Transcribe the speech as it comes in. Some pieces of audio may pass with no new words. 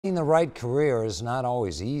Finding the right career is not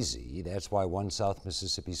always easy. That's why one South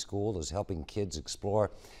Mississippi school is helping kids explore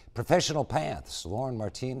professional paths. Lauren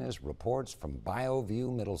Martinez reports from Bayou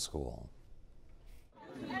Middle School.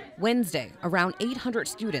 Wednesday, around 800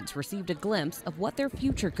 students received a glimpse of what their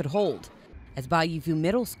future could hold, as Bayou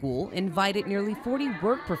Middle School invited nearly 40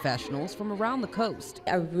 work professionals from around the coast.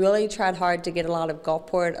 I really tried hard to get a lot of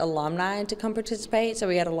Gulfport alumni to come participate, so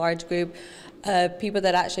we had a large group of people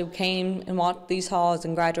that actually came and walked these halls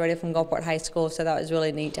and graduated from Gulfport High School, so that was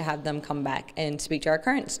really neat to have them come back and speak to our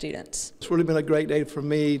current students. It's really been a great day for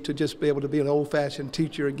me to just be able to be an old-fashioned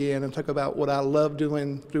teacher again and talk about what I love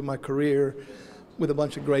doing through my career with a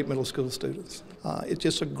bunch of great middle school students. It's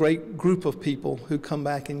just a great group of people who come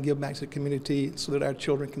back and give back to the community so that our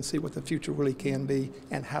children can see what the future really can be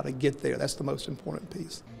and how to get there. That's the most important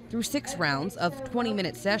piece. Through 6 rounds of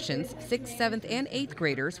 20-minute sessions, 6th, 7th, and 8th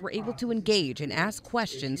graders were able to engage and ask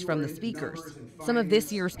questions from the speakers. Some of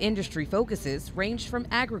this year's industry focuses ranged from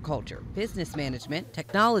agriculture, business management,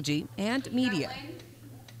 technology, and media.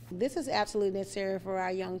 This is absolutely necessary for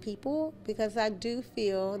our young people because I do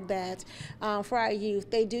feel that for our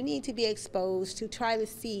youth, they do need to be exposed to try to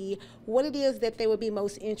see what it is that they would be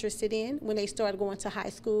most interested in when they start going to high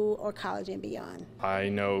school or college and beyond. I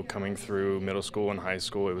know coming through middle school and high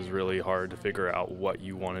school, it was really hard to figure out what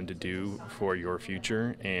you wanted to do for your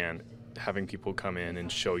future, and having people come in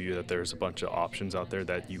and show you that there's a bunch of options out there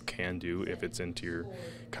that you can do if it's into your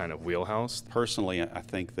kind of wheelhouse. Personally, I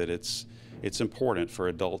think that it's important for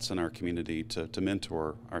adults in our community to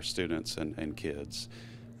mentor our students and kids,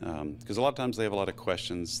 because a lot of times they have a lot of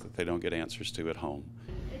questions that they don't get answers to at home.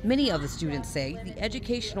 Many of the students say the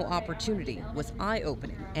educational opportunity was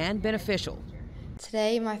eye-opening and beneficial.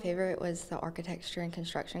 Today my favorite was the architecture and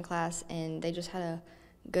construction class, and they just had a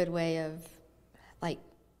good way of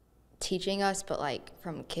teaching us, but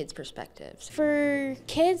from kids' perspectives. For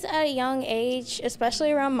kids at a young age,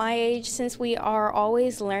 especially around my age, since we are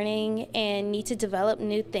always learning and need to develop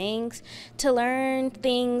new things, to learn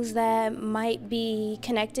things that might be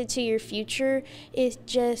connected to your future, it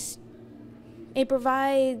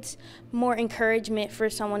provides more encouragement for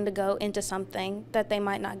someone to go into something that they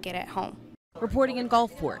might not get at home. Reporting in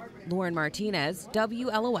Gulfport, Lauren Martinez,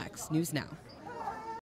 WLOX News Now.